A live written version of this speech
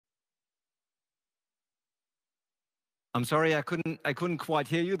I'm sorry, I couldn't quite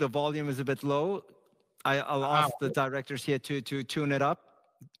hear you. The volume is a bit low. I'll ask the directors here to tune it up.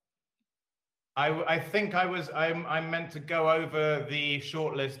 I think I'm meant to go over the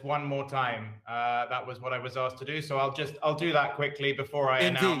shortlist one more time. That was what I was asked to do. So I'll do that quickly before I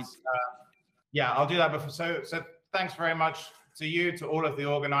announce. Yeah, I'll do that before. So thanks very much to you, to all of the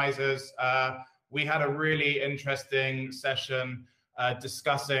organizers. We had a really interesting session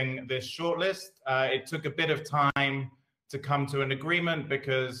discussing this shortlist. It took a bit of time to come to an agreement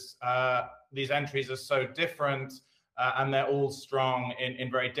because these entries are so different. And they're all strong in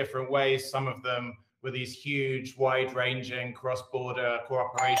very different ways. Some of them were these huge, wide-ranging cross-border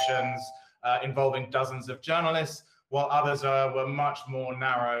cooperations involving dozens of journalists, while others were much more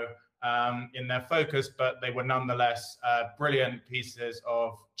narrow in their focus, but they were nonetheless brilliant pieces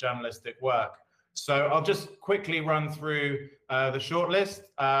of journalistic work. So I'll just quickly run through the shortlist.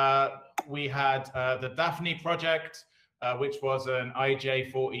 We had the Daphne project, which was an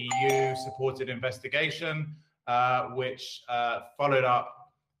IJ4EU supported investigation, which followed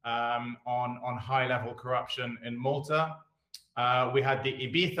up on high-level corruption in Malta. We had the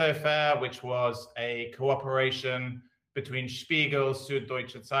Ibiza affair, which was a cooperation between Spiegel,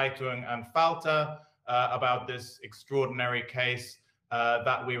 Süddeutsche Zeitung, and Falter about this extraordinary case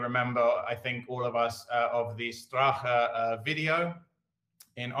that we remember, I think all of us, of the Strache video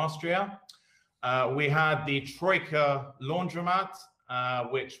in Austria. We had the Troika laundromat,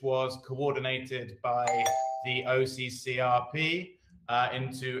 which was coordinated by the OCCRP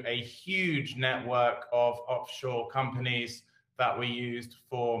into a huge network of offshore companies that were used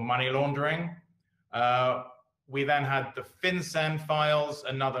for money laundering. We then had the FinCEN files,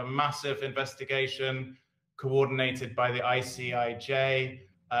 another massive investigation coordinated by the ICIJ,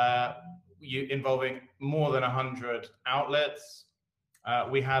 involving more than 100 outlets.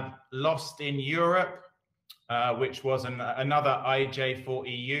 We had Lost in Europe, which was another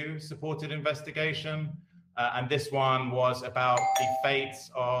IJ4EU supported investigation. And this one was about the fates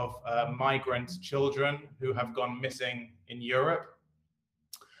of migrant children who have gone missing in Europe.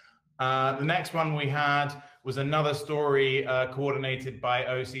 The next one we had was another story coordinated by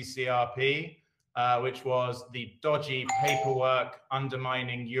OCCRP, which was the dodgy paperwork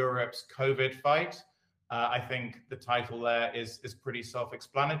undermining Europe's COVID fight. I think the title there is pretty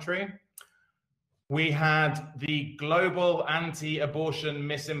self-explanatory. We had the Global Anti-Abortion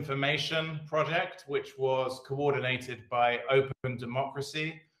Misinformation Project, which was coordinated by Open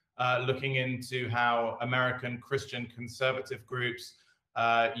Democracy, looking into how American Christian conservative groups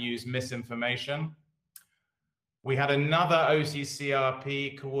use misinformation. We had another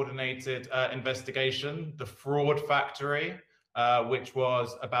OCCRP coordinated investigation, the Fraud Factory, which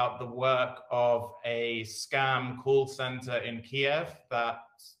was about the work of a scam call center in Kiev that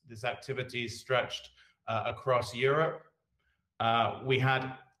this activity stretched across Europe. We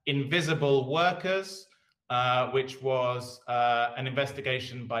had Invisible Workers, which was an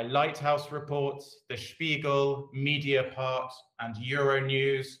investigation by Lighthouse Reports, The Spiegel, Mediapart, and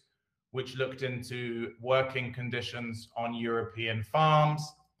Euronews, which looked into working conditions on European farms.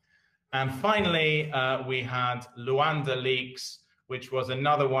 And finally, we had Luanda Leaks, which was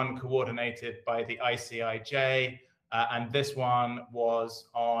another one coordinated by the ICIJ, and this one was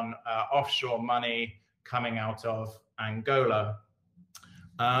on offshore money coming out of Angola.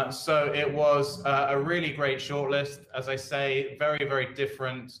 So it was a really great shortlist. As I say, very, very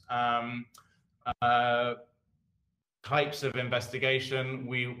different types of investigation.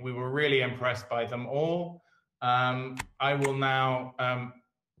 We were really impressed by them all. I will now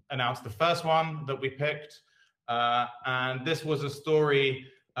announce the first one that we picked. And this was a story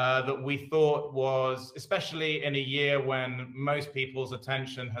that we thought was, especially in a year when most people's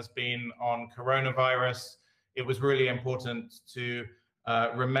attention has been on coronavirus, it was really important to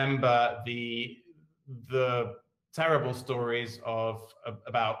remember the terrible stories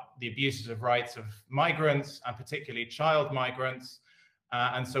about the abuses of rights of migrants, and particularly child migrants.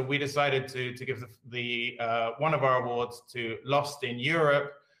 And so we decided to give one of our awards to Lost in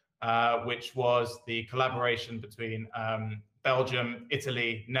Europe, which was the collaboration between Belgium,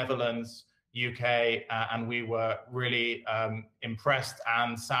 Italy, Netherlands, UK, and we were really impressed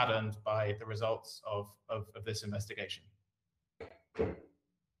and saddened by the results of this investigation.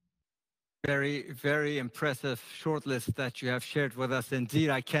 Very, very impressive shortlist that you have shared with us.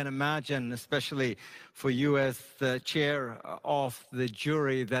 Indeed, I can imagine, especially for you as the chair of the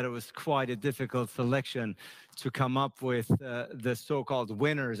jury, that it was quite a difficult selection to come up with the so-called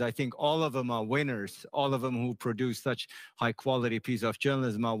winners. I think all of them are winners. All of them who produce such high-quality piece of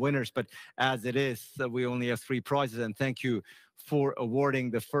journalism are winners. But as it is, we only have 3 prizes. And thank you for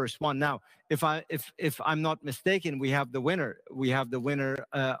awarding the first one. Now, if I'm not mistaken, we have the winner. We have the winner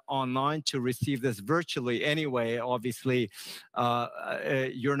online to receive this virtually anyway. Obviously,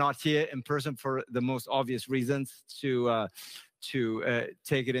 you're not here in person for the most obvious reasons to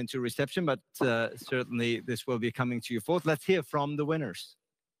take it into reception, but certainly this will be coming to you both. Let's hear from the winners.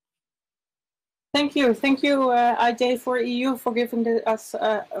 Thank you, IJ4EU, for giving us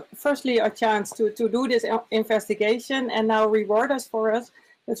firstly a chance to do this investigation and now reward us for us.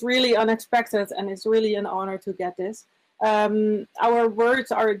 It's really unexpected and it's really an honor to get this. Our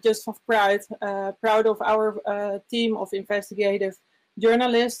words are just of pride, proud of our team of investigative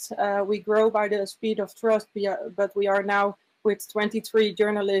journalists. We grow by the speed of trust, but we are now with 23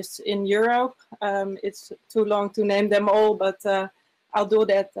 journalists in Europe. It's too long to name them all, but I'll do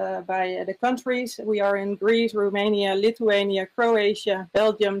that by the countries. We are in Greece, Romania, Lithuania, Croatia,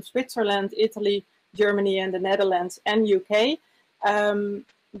 Belgium, Switzerland, Italy, Germany, and the Netherlands, and UK.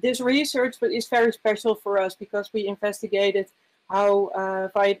 This research is very special for us because we investigated how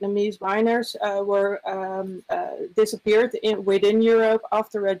Vietnamese minors were disappeared within Europe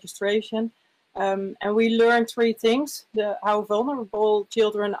after registration. And we learned three things: how vulnerable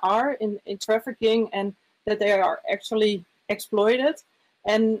children are in trafficking, and that they are actually exploited,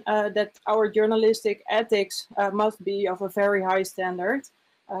 and that our journalistic ethics must be of a very high standard.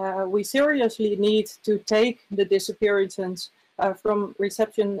 We seriously need to take the disappearances from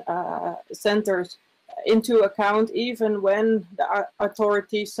reception centers into account, even when the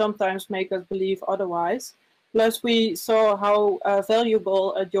authorities sometimes make us believe otherwise. Plus, we saw how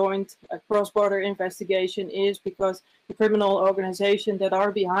valuable a joint cross-border investigation is, because the criminal organizations that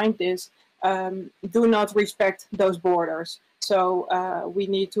are behind this do not respect those borders. So we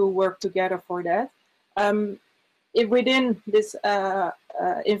need to work together for that. Within this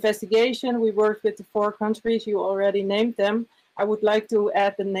investigation, we worked with the 4 countries. You already named them. I would like to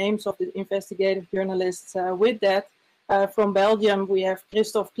add the names of the investigative journalists with that. From Belgium, we have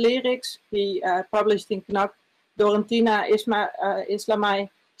Christophe Cleriks. He published in KNAK. Dorentina Islamai,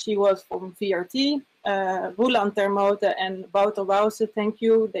 she was from VRT. Roland Termote and Wouter Wause, thank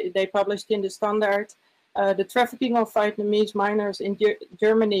you. They published in the Standard. The trafficking of Vietnamese minors in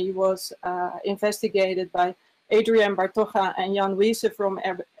Germany was investigated by Adrian Bartocha and Jan Wiese from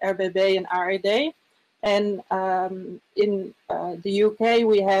RBB and RAD. And in the UK,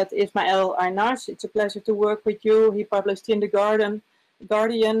 we had Ismaël Aynash. It's a pleasure to work with you. He published in The Guardian.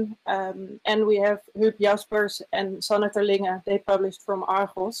 And we have Huub Jaspers and Sanne Terlinge. They published from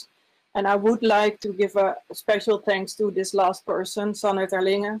Argos. And I would like to give a special thanks to this last person, Sanne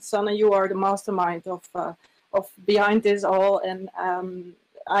Terlinge. Sanne, you are the mastermind of behind this all. And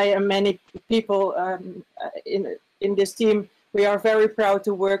I and many people in this team, we are very proud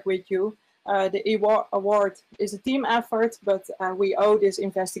to work with you. The award is a team effort, but we owe this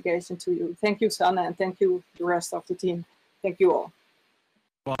investigation to you. Thank you, Sanne, and thank you, the rest of the team. Thank you all.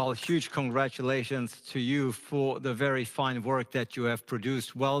 Well, huge congratulations to you for the very fine work that you have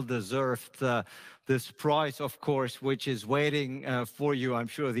produced. Well deserved. This prize, of course, which is waiting for you. I'm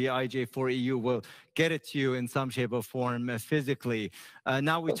sure the IJ4EU will get it to you in some shape or form physically.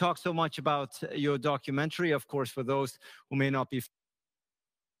 Now, we talk so much about your documentary. Of course, for those who may not be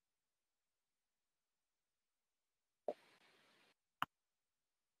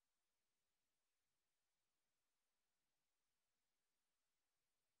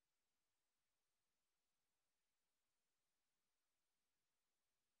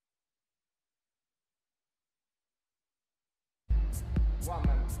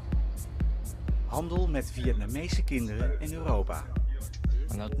Handel met Vietnamese kinderen in Europa.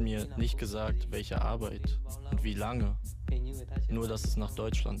 Man hat mir nicht gesagt, welche Arbeit und wie lange, nur dass es nach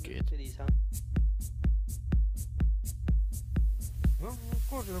Deutschland geht.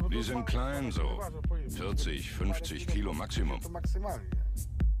 Die sind klein, so 40, 50 Kilo Maximum.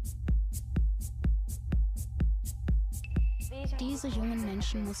 Diese jungen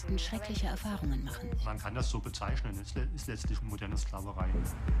Menschen mussten schreckliche Erfahrungen machen. Man kann das so bezeichnen, es ist letztlich moderne Sklaverei.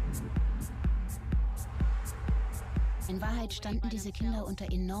 In Wahrheit standen diese Kinder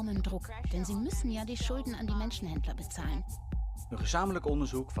unter enormem Druck, denn sie müssen ja die Schulden an die Menschenhändler bezahlen. Een gezamenlijk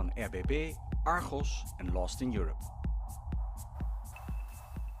onderzoek van RBB, Argos en Lost in Europe.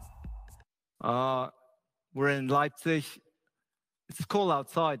 We're in Leipzig. It's cold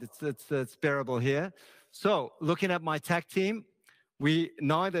outside. It's bearable here. So, looking at my tech team, we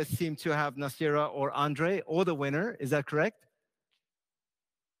neither seem to have Nasira or Andre or the winner. Is that correct?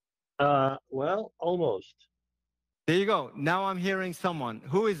 Well, almost. There you go. Now I'm hearing someone.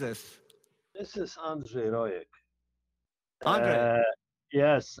 Who is this? This is Andre Royek. Andre.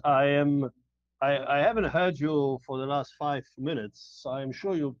 Yes, I am I haven't heard you for the last 5 minutes, so I'm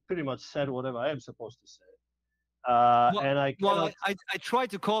sure you pretty much said whatever I am supposed to say. And I cannot... I tried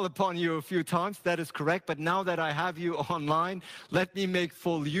to call upon you a few times, that is correct, but now that I have you online, let me make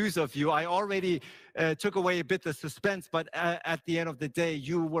full use of you. I already took away a bit the suspense, but at the end of the day,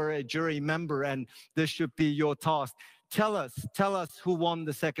 you were a jury member, and this should be your task. Tell us who won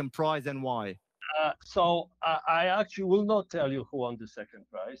the second prize and why. So I actually will not tell you who won the second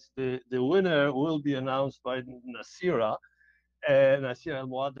prize. The winner will be announced by Nasira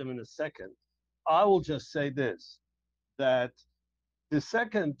Al-Muaddam in a second. I will just say this, that the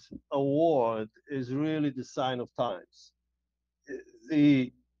second award is really the sign of times.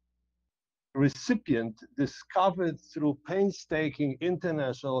 The recipient discovered through painstaking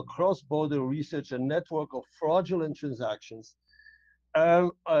international cross-border research a network of fraudulent transactions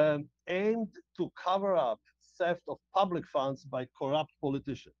aimed to cover up theft of public funds by corrupt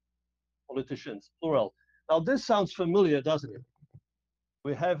politicians, plural. Now this sounds familiar, doesn't it?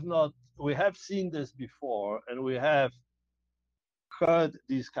 We have seen this before, and we have heard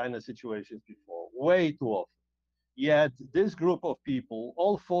these kind of situations before, way too often. Yet this group of people,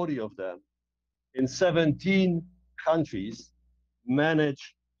 all 40 of them, in 17 countries,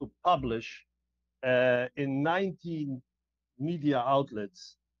 managed to publish in 19 media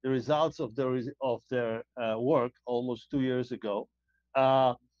outlets the results of their work almost 2 years ago.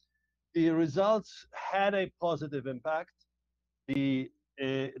 The results had a positive impact. They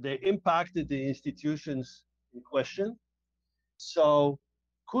impacted the institutions in question. So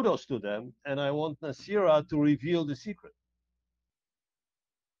kudos to them, and I want Nasira to reveal the secret.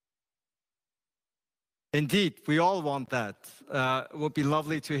 Indeed, we all want that. It would be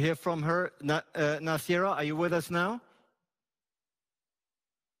lovely to hear from her. Nasira, are you with us now?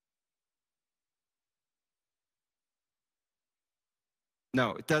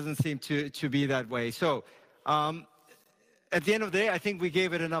 No, it doesn't seem to be that way. So at the end of the day, I think we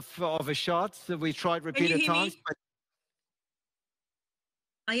gave it enough of a shot. So we tried repeated times. But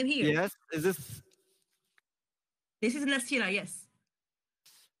I am here. Yes, is this? This is Nasira, yes.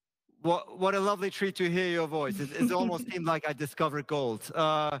 What a lovely treat to hear your voice. It almost seemed like I discovered gold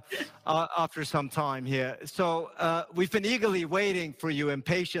after some time here. So we've been eagerly waiting for you,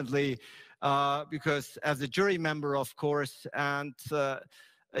 impatiently, because as a jury member, of course, and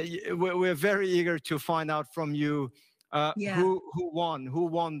we're very eager to find out from you who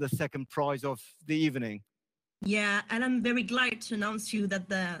won the second prize of the evening. Yeah, and I'm very glad to announce you that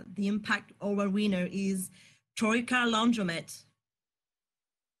the Impact Award winner is Troika Laundromat.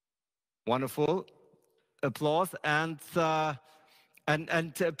 Wonderful applause. And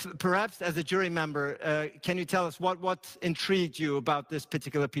perhaps as a jury member, can you tell us what intrigued you about this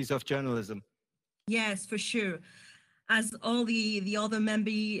particular piece of journalism? Yes, for sure. As all the other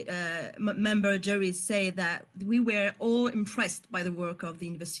member juries say, that we were all impressed by the work of the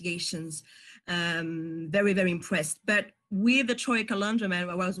investigations, very, very impressed. But with the Troika Laundromat,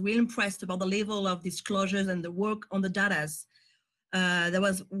 I was really impressed about the level of disclosures and the work on the data. There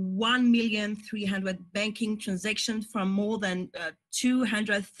was 1,300,000 banking transactions from more than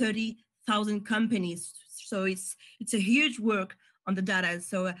 230,000 companies. So it's a huge work on the data.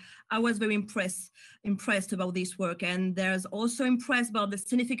 So I was very impressed about this work. And there's also impressed about the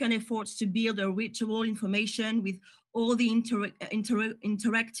significant efforts to build a reachable information with all the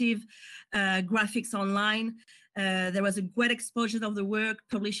interactive graphics online. There was a great exposure of the work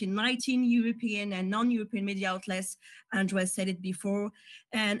published in 19 European and non-European media outlets. Andrea said it before,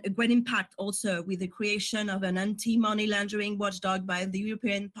 and a great impact also with the creation of an anti-money laundering watchdog by the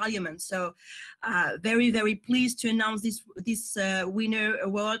European Parliament. So very, very pleased to announce this winner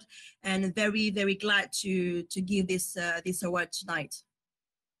award, and very, very glad to give this award tonight.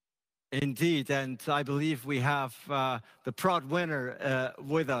 Indeed, and I believe we have the proud winner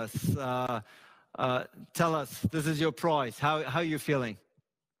with us. Tell us, this is your prize. How are you feeling?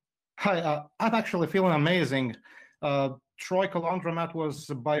 Hi, I'm actually feeling amazing. Troika Laundromat was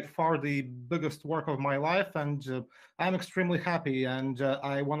by far the biggest work of my life, and I'm extremely happy, and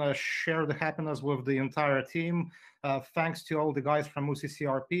I want to share the happiness with the entire team. Thanks to all the guys from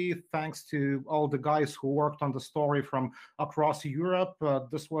UCCRP, thanks to all the guys who worked on the story from across Europe.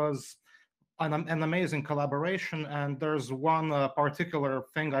 This was an amazing collaboration, and there's one particular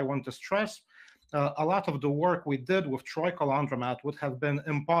thing I want to stress. A lot of the work we did with Troika Laundromat would have been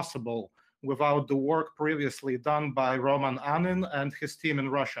impossible without the work previously done by Roman Anin and his team in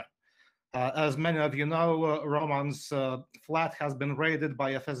Russia. As many of you know, Roman's flat has been raided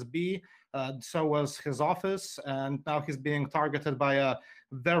by FSB, so was his office, and now he's being targeted by a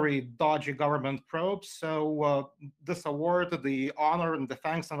very dodgy government probe. So this award, the honor and the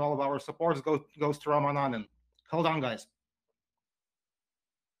thanks and all of our support goes to Roman Anin. Hold on, guys.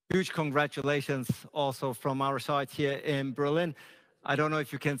 Huge congratulations also from our side here in Berlin. I don't know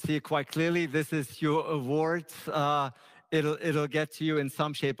if you can see it quite clearly. This is your award. It'll get to you in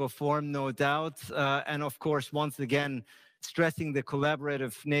some shape or form, no doubt. And of course, once again, stressing the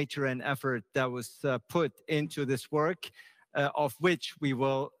collaborative nature and effort that was put into this work, of which we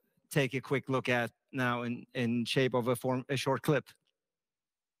will take a quick look at now in shape of a short clip.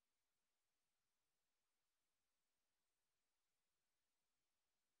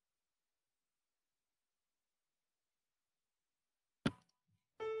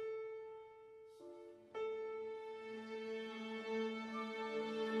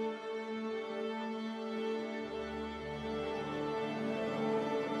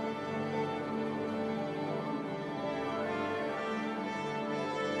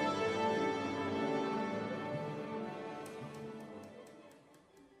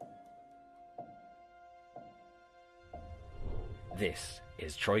 This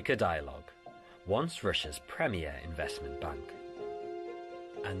is Troika Dialogue, once Russia's premier investment bank.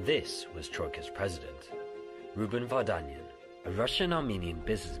 And this was Troika's president, Ruben Vardanyan, a Russian-Armenian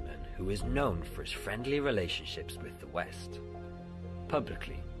businessman who is known for his friendly relationships with the West.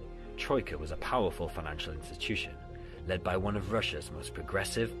 Publicly, Troika was a powerful financial institution led by one of Russia's most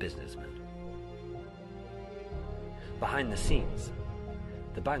progressive businessmen. Behind the scenes,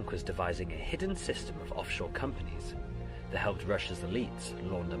 the bank was devising a hidden system of offshore companies that helped Russia's elites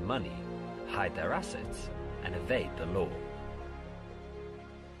launder money, hide their assets, and evade the law.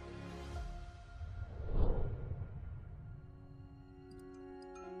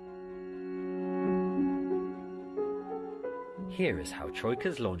 Here is how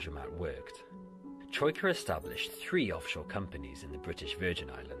Troika's laundromat worked. Troika established 3 offshore companies in the British Virgin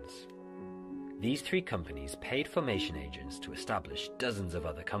Islands. These 3 companies paid formation agents to establish dozens of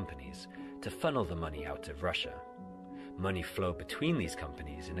other companies to funnel the money out of Russia. Money flowed between these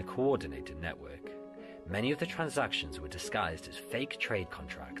companies in a coordinated network. Many of the transactions were disguised as fake trade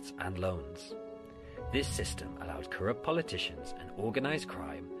contracts and loans. This system allowed corrupt politicians and organized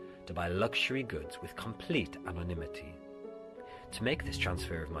crime to buy luxury goods with complete anonymity. To make this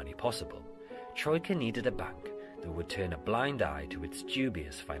transfer of money possible, Troika needed a bank that would turn a blind eye to its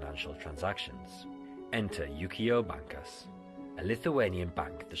dubious financial transactions. Enter Ukio Bankas, a Lithuanian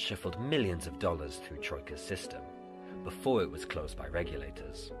bank that shuffled millions of dollars through Troika's system before it was closed by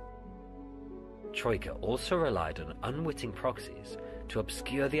regulators. Troika also relied on unwitting proxies to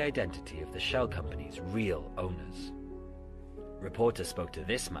obscure the identity of the shell company's real owners. Reporters spoke to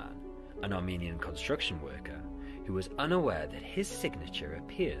this man, an Armenian construction worker, who was unaware that his signature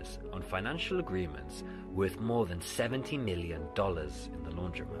appears on financial agreements worth more than $70 million in the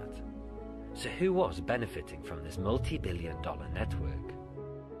laundromat. So who was benefiting from this multi-billion-dollar network?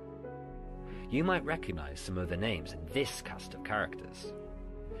 You might recognize some of the names in this cast of characters.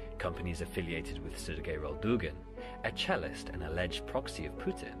 Companies affiliated with Sergei Roldugin, a cellist and alleged proxy of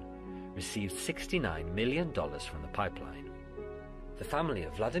Putin, received $69 million from the pipeline. The family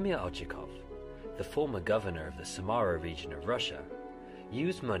of Vladimir Ochikov, the former governor of the Samara region of Russia,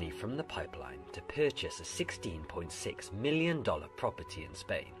 used money from the pipeline to purchase a $16.6 million property in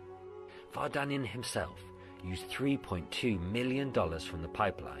Spain. Vardanyan himself used $3.2 million from the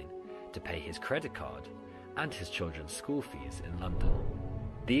pipeline to pay his credit card and his children's school fees in London.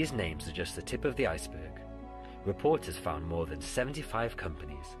 These names are just the tip of the iceberg. Reporters found more than 75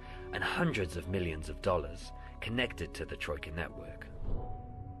 companies and hundreds of millions of dollars connected to the Troika network.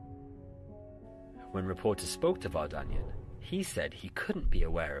 When reporters spoke to Vardanyan, he said he couldn't be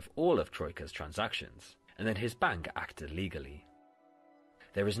aware of all of Troika's transactions and that his bank acted legally.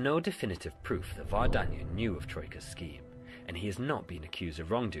 There is no definitive proof that Vardanyan knew of Troika's scheme, and he has not been accused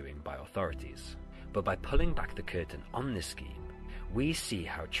of wrongdoing by authorities. But by pulling back the curtain on this scheme, we see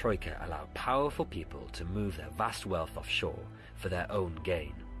how Troika allowed powerful people to move their vast wealth offshore for their own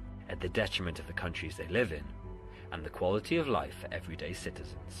gain, at the detriment of the countries they live in, and the quality of life for everyday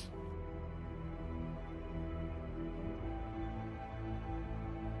citizens.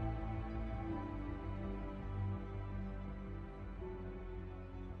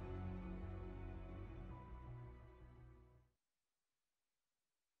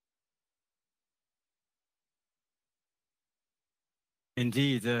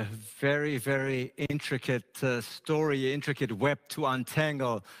 Indeed, a very, very intricate story, intricate web to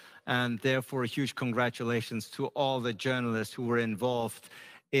untangle, and therefore a huge congratulations to all the journalists who were involved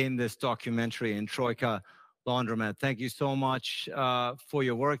in this documentary in Troika Laundromat. Thank you so much for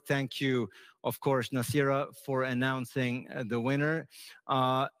your work. Thank you, of course, Nasira, for announcing the winner.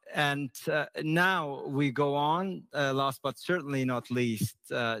 And now we go on, last but certainly not least,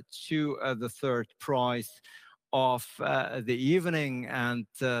 to the third prize of the evening. And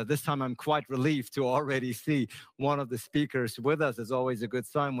this time I'm quite relieved to already see one of the speakers with us. It's always a good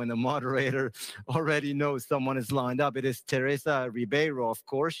sign when the moderator already knows someone is lined up. It is Teresa Ribeiro, of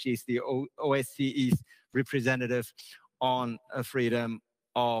course. She's the OSCE's representative on freedom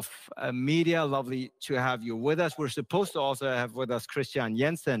of media. Lovely to have you with us. We're supposed to also have with us Christian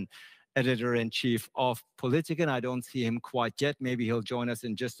Jensen, editor-in-chief of Politiken. I don't see him quite yet. Maybe he'll join us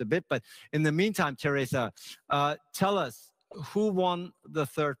in just a bit. But in the meantime, Teresa, tell us who won the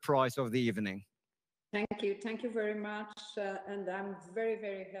third prize of the evening. Thank you. Thank you very much. And I'm very,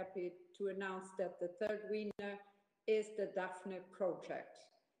 very happy to announce that the third winner is the Daphne Project.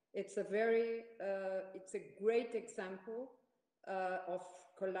 It's a great example of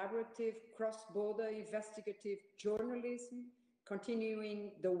collaborative cross-border investigative journalism,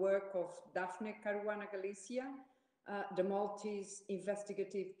 continuing the work of Daphne Caruana Galizia, the Maltese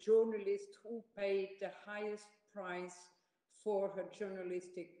investigative journalist who paid the highest prize for her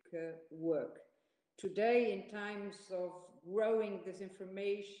journalistic work. Today, in times of growing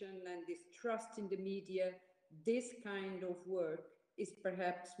disinformation and distrust in the media, this kind of work is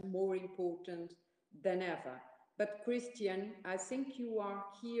perhaps more important than ever. But Christian, I think you are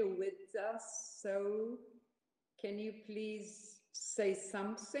here with us, so can you please say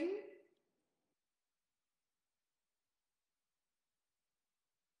something?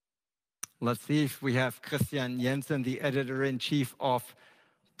 Let's see if we have Christian Jensen, the editor-in-chief of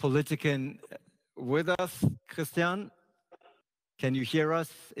Politiken, with us. Christian, can you hear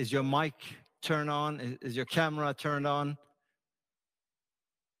us? Is your mic turned on? Is your camera turned on?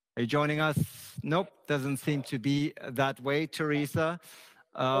 Are you joining us? Nope, doesn't seem to be that way, Teresa.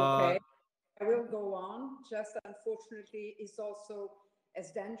 Okay, I will go on. Just unfortunately, it's also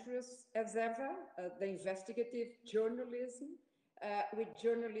as dangerous as ever, the investigative journalism, with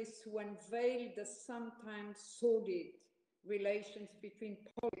journalists who unveil the sometimes sordid relations between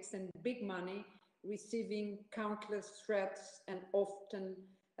politics and big money, receiving countless threats and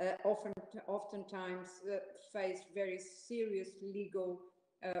oftentimes face very serious legal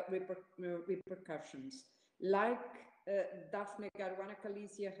repercussions. Like Daphne Caruana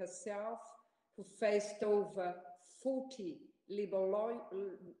Galizia herself, who faced over 40 libel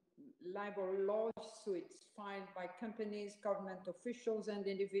lawsuits filed by companies, government officials, and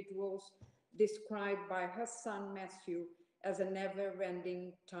individuals, described by her son Matthew as a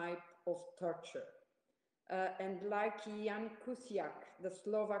never-ending type of torture. And like Jan Kuciak, the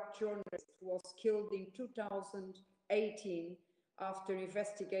Slovak journalist who was killed in 2018 after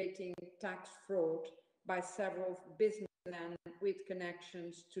investigating tax fraud by several businessmen with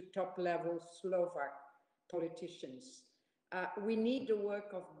connections to top-level Slovak politicians. We need the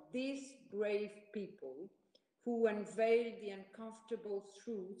work of these brave people who unveil the uncomfortable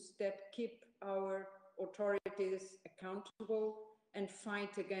truths that keep our authorities accountable and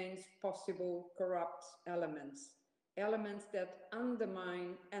fight against possible corrupt elements that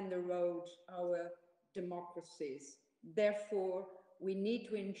undermine and erode our democracies. Therefore, we need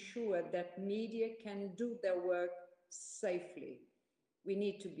to ensure that media can do their work safely. We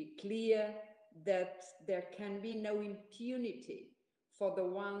need to be clear that there can be no impunity for the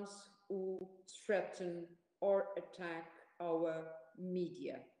ones who threaten or attack our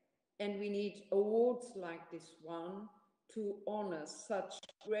media. And we need awards like this one to honor such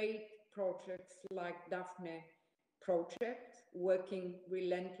great projects like Daphne Project, working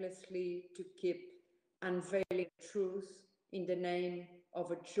relentlessly to keep unveiling truth in the name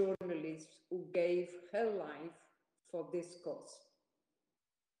of a journalist who gave her life for this cause.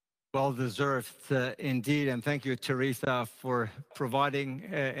 Well deserved indeed, and thank you, Teresa, for providing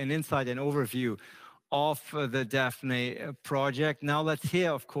an insight and overview of the Daphne project. Now let's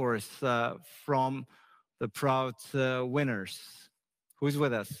hear, of course, from the proud winners. Who's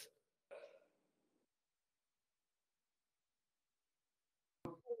with us?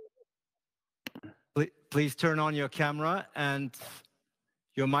 Please turn on your camera and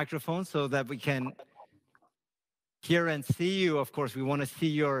your microphone so that we can hear and see you. Of course, we want to see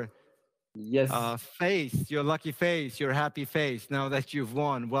your face, your lucky face, your happy face now that you've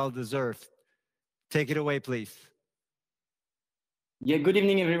won. Well deserved. Take it away, please. Yeah, good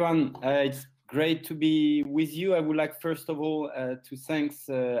evening, everyone. It's great to be with you. I would like, first of all, to thank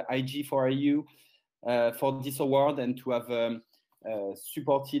IG4EU for this award and to have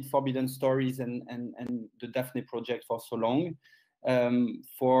supported Forbidden Stories and the Daphne Project for so long.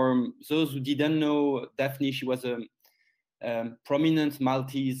 For those who didn't know Daphne, she was a prominent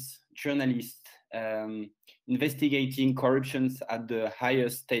Maltese journalist investigating corruptions at the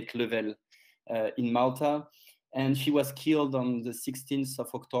highest state level in Malta. And she was killed on the 16th of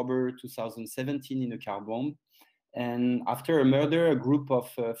October 2017 in a car bomb. And after a murder, a group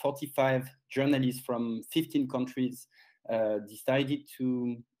of 45 journalists from 15 countries decided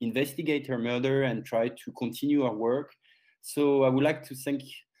to investigate her murder and try to continue her work. So I would like to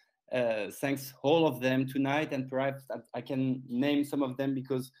thanks all of them tonight, and perhaps I can name some of them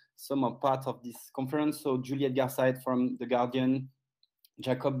because some are part of this conference. So Juliette Garside from The Guardian,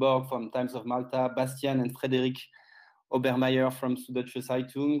 Jacob Borg from Times of Malta, Bastian and Frédéric Obermeier from Süddeutsche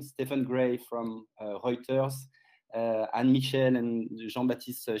Zeitung, Stephen Gray from Reuters, Anne Michel and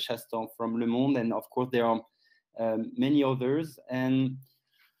Jean-Baptiste Chastan from Le Monde, and of course there are many others. And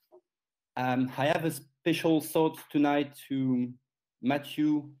I have a special thought tonight to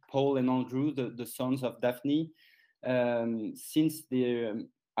Matthew, Paul, and Andrew, the sons of Daphne. Since the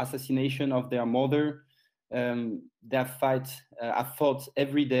assassination of their mother, they have fought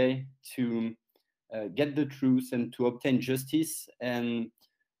every day to get the truth and to obtain justice. And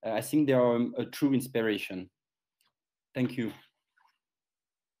I think they are a true inspiration. Thank you.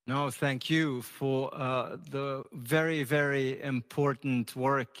 No, thank you for the very, very important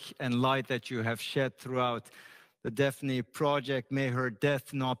work and light that you have shed throughout the Daphne project. May her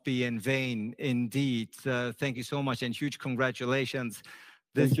death not be in vain, indeed. Thank you so much, and huge congratulations.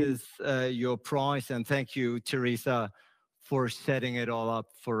 This is your prize, and thank you, Teresa, for setting it all up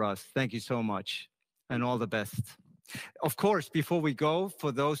for us. Thank you so much, and all the best. Of course, before we go,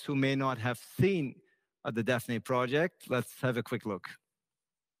 for those who may not have seen the Daphne project, let's have a quick look.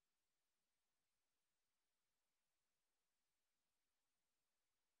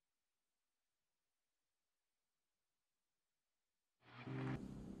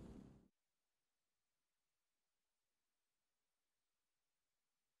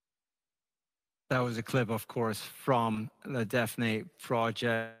 That was a clip, of course, from the Daphne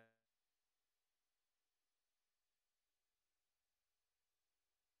project.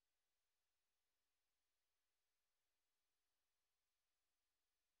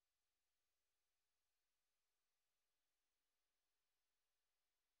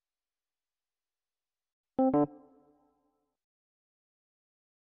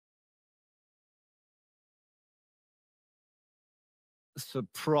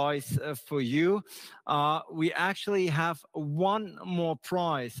 Surprise for you. We actually have one more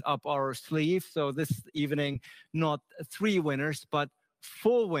prize up our sleeve. So this evening, not 3 winners, but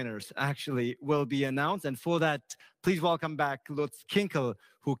 4 winners actually will be announced. And for that, please welcome back Lutz Kinkel,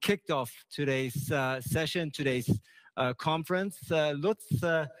 who kicked off today's session, today's conference. Lutz,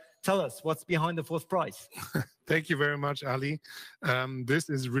 tell us what's behind the 4th prize. Thank you very much, Ali. This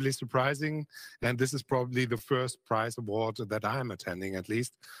is really surprising, and this is probably the first prize award that I'm attending, at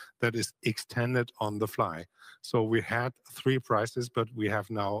least, that is extended on the fly. So we had 3 prizes, but we have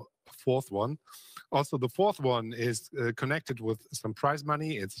now a 4th one. Also, the 4th one is connected with some prize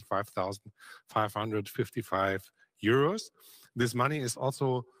money. It's 5,555 euros. This money is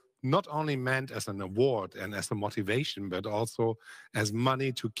also not only meant as an award and as a motivation, but also as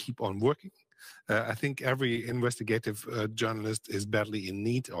money to keep on working. I think every investigative journalist is badly in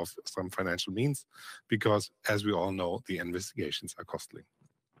need of some financial means because, as we all know, the investigations are costly.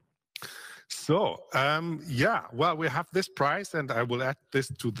 So, yeah, well, we have this prize, and I will add this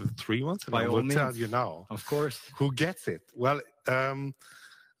to the 3 ones, and I will tell you now. Of course. Who gets it? Well,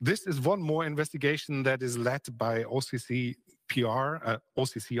 this is one more investigation that is led by OCCRP,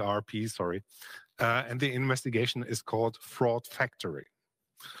 sorry, and the investigation is called Fraud Factory.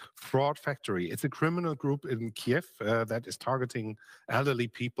 Fraud Factory. It's a criminal group in Kiev that is targeting elderly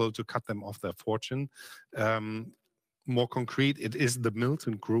people to cut them off their fortune. More concrete, it is the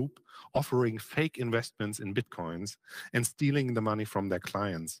Milton Group offering fake investments in bitcoins and stealing the money from their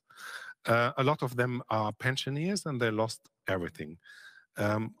clients. A lot of them are pensioners and they lost everything.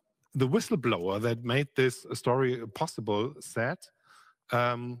 The whistleblower that made this story possible said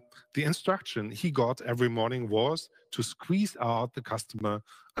the instruction he got every morning was to squeeze out the customer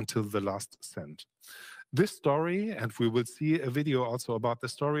until the last cent. This story, and we will see a video also about the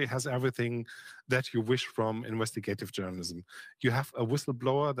story, has everything that you wish from investigative journalism. You have a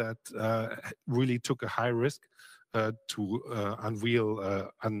whistleblower that really took a high risk to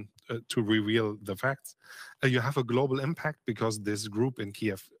reveal the facts. You have a global impact because this group in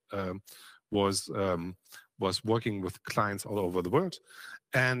Kiev was working with clients all over the world,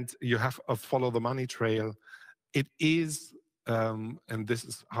 and you have a follow the money trail. It is, and this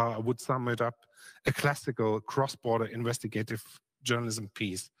is how I would sum it up, a classical cross-border investigative journalism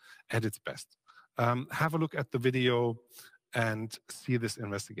piece at its best. Have a look at the video and see this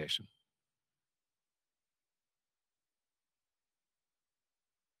investigation.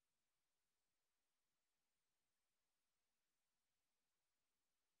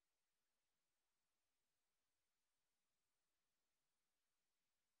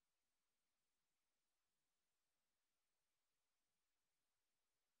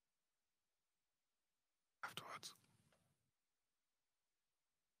 Afterwards.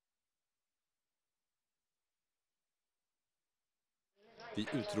 Vi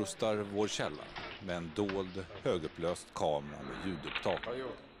utrustar vår källa med en dold högupplöst kamera med ljudupptagning.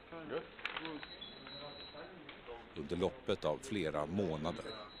 Under loppet av flera månader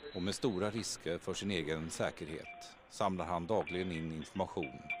och med stora risker för sin egen säkerhet samlar han dagligen in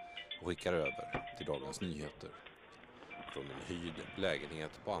information och skickar över till Dagens Nyheter. Från en hyrd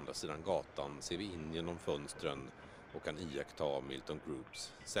lägenhet på andra sidan gatan ser vi in genom fönstren och kan iaktta Milton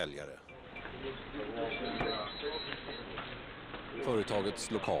Groups säljare.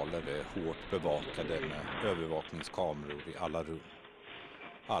 Företagets lokaler är hårt bevakade med övervakningskameror i alla rum.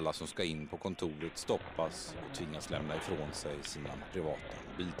 Alla som ska in på kontoret stoppas och tvingas lämna ifrån sig sina privata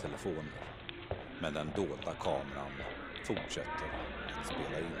mobiltelefoner. Men den dolda kameran fortsätter att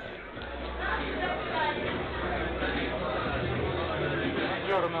spela in.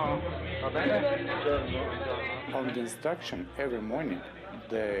 On the instruction every morning,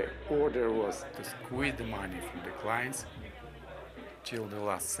 the order was to squeeze the money from the clients till the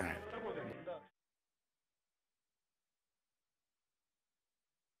last cent.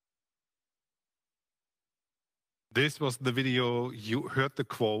 This was the video, you heard the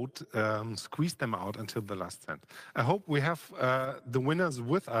quote, squeeze them out until the last cent. I hope we have the winners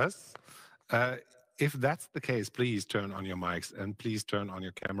with us. If that's the case, please turn on your mics and please turn on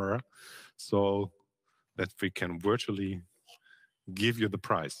your camera so that we can virtually give you the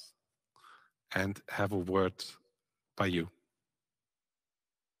prize and have a word by you.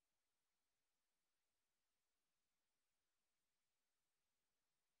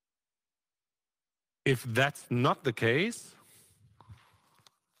 If that's not the case,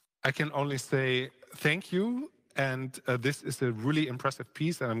 I can only say thank you. And this is a really impressive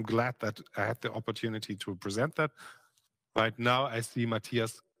piece. And I'm glad that I had the opportunity to present that. Right now, I see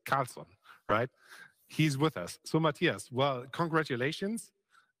Matthias Karlsson, right? He's with us. So Matthias, well, congratulations.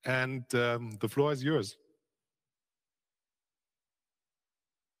 And the floor is yours.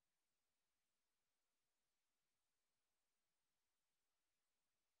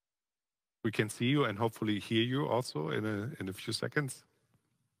 We can see you and hopefully hear you also in a few seconds.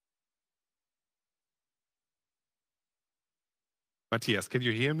 Matthias, can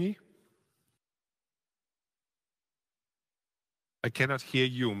you hear me? I cannot hear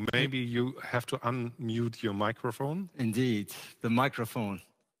you. Maybe you have to unmute your microphone. Indeed, the microphone,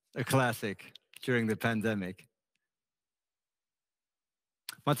 a classic during the pandemic.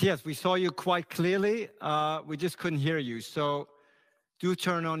 Matthias, we saw you quite clearly. We just couldn't hear you. So do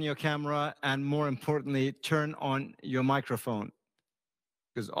turn on your camera and more importantly, turn on your microphone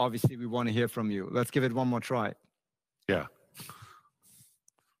because obviously we want to hear from you. Let's give it one more try. Yeah.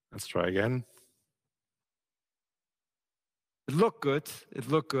 Let's try again. It looked good. It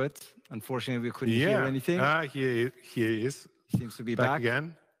looked good. Unfortunately, we couldn't hear anything. Here he is. Seems to be back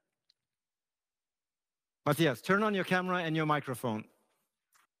again. Matthias, turn on your camera and your microphone.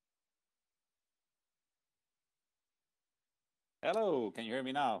 Hello, can you hear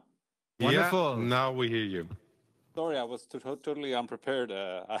me now? Wonderful. Yeah, now we hear you. Sorry, I was totally unprepared.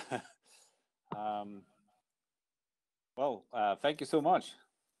 Thank you so much.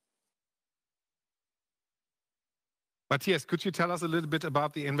 Matthias, could you tell us a little bit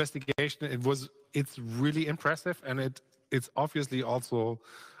about the investigation? It's really impressive, and it's obviously also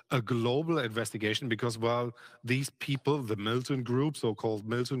a global investigation because, well, these people, the Milton Group, so-called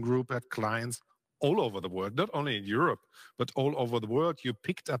Milton Group, had clients all over the world, not only in Europe, but all over the world. You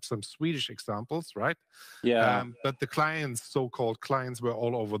picked up some Swedish examples, right? Yeah. But the clients, so-called clients, were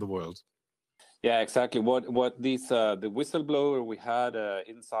all over the world. Yeah, exactly. What these the whistleblower we had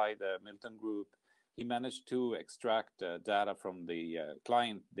inside the Milton Group, he managed to extract data from the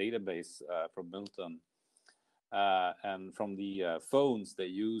client database from Milton and from the phones they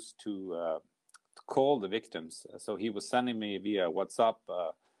used to call the victims. So he was sending me via WhatsApp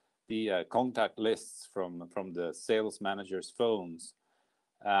the contact lists from the sales managers' phones,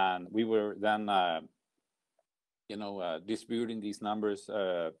 and we were then distributing these numbers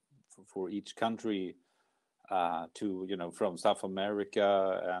for each country to from South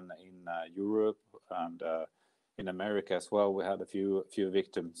America and in Europe and in America as well. We had a few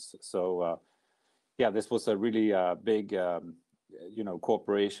victims. So this was a really big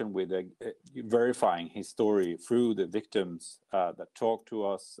cooperation with verifying his story through the victims that talked to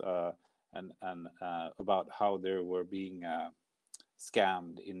us and about how they were being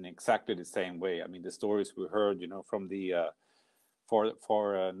scammed in exactly the same way. I mean, the stories we heard, from the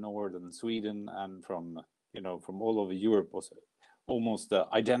far northern Sweden and from all over Europe was almost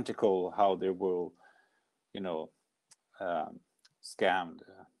identical how they were, scammed.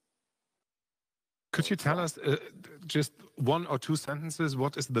 Could you tell us just one or two sentences?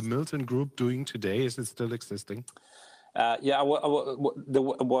 What is the Milton Group doing today? Is it still existing? Yeah,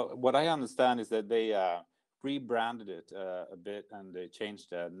 what I understand is that they rebranded it a bit and they changed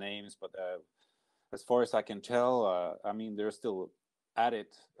the names. But as far as I can tell, I mean, they're still at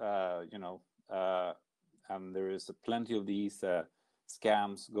it, and there is plenty of these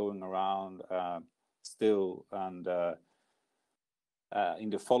scams going around still. And in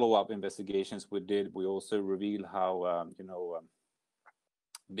the follow-up investigations we did, we also revealed how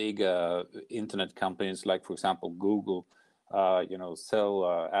big internet companies like, for example, Google,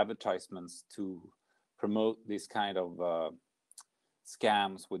 sell advertisements to promote this kind of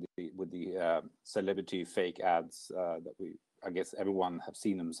scams with the celebrity fake ads that I guess everyone have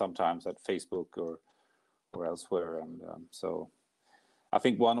seen them sometimes at Facebook or elsewhere. And so I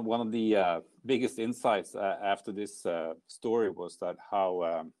think one of the biggest insights after this story was that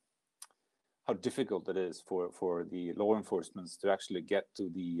how difficult it is for the law enforcement to actually get to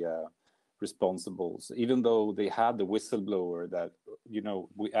the responsibles, even though they had the whistleblower that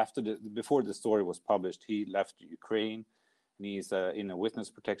before the story was published, he left Ukraine and he's in a witness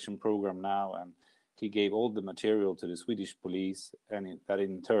protection program now, and he gave all the material to the Swedish police, and that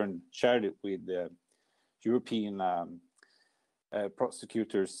in turn shared it with the European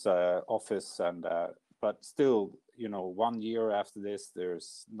prosecutor's office, and but still, 1 year after this,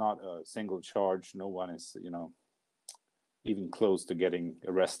 there's not a single charge. No one is, even close to getting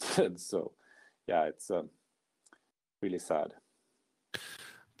arrested. So, yeah, it's really sad.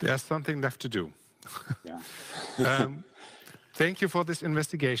 There's something left to do. Yeah. Thank you for this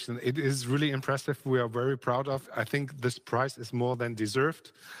investigation. It is really impressive. We are very proud of. I think this prize is more than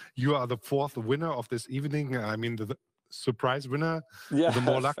deserved. You are the fourth winner of this evening. I mean, the surprise winner. Yeah, the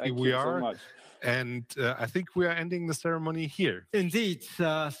more lucky thank we you are. so much. And I think we are ending the ceremony here. Indeed.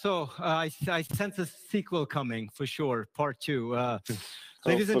 I sense a sequel coming for sure, part 2.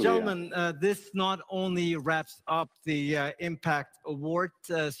 Ladies and gentlemen, this not only wraps up the Impact Award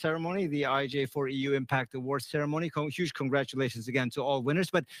ceremony, the IJ4EU Impact Award ceremony. Huge congratulations again to all winners,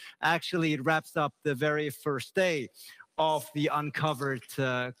 but actually it wraps up the very first day of the Uncovered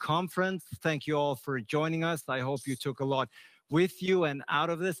conference. Thank you all for joining us. I hope you took a lot with you and out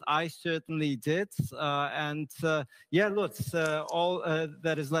of this. I certainly did. Yeah, look, all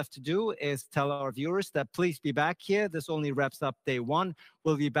that is left to do is tell our viewers that please be back here. This only wraps up day 1.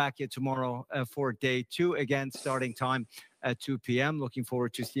 We'll be back here tomorrow for day 2, again, starting time at 2 p.m. Looking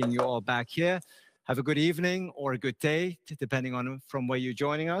forward to seeing you all back here. Have a good evening or a good day, depending on from where you're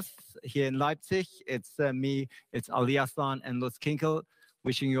joining us. Here in Leipzig, it's me, it's Ali Aslan and Lutz Kinkel,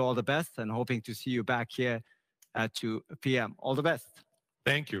 wishing you all the best and hoping to see you back here at 2 p.m. All the best.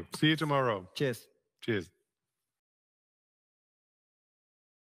 Thank you. See you tomorrow. Cheers. Cheers.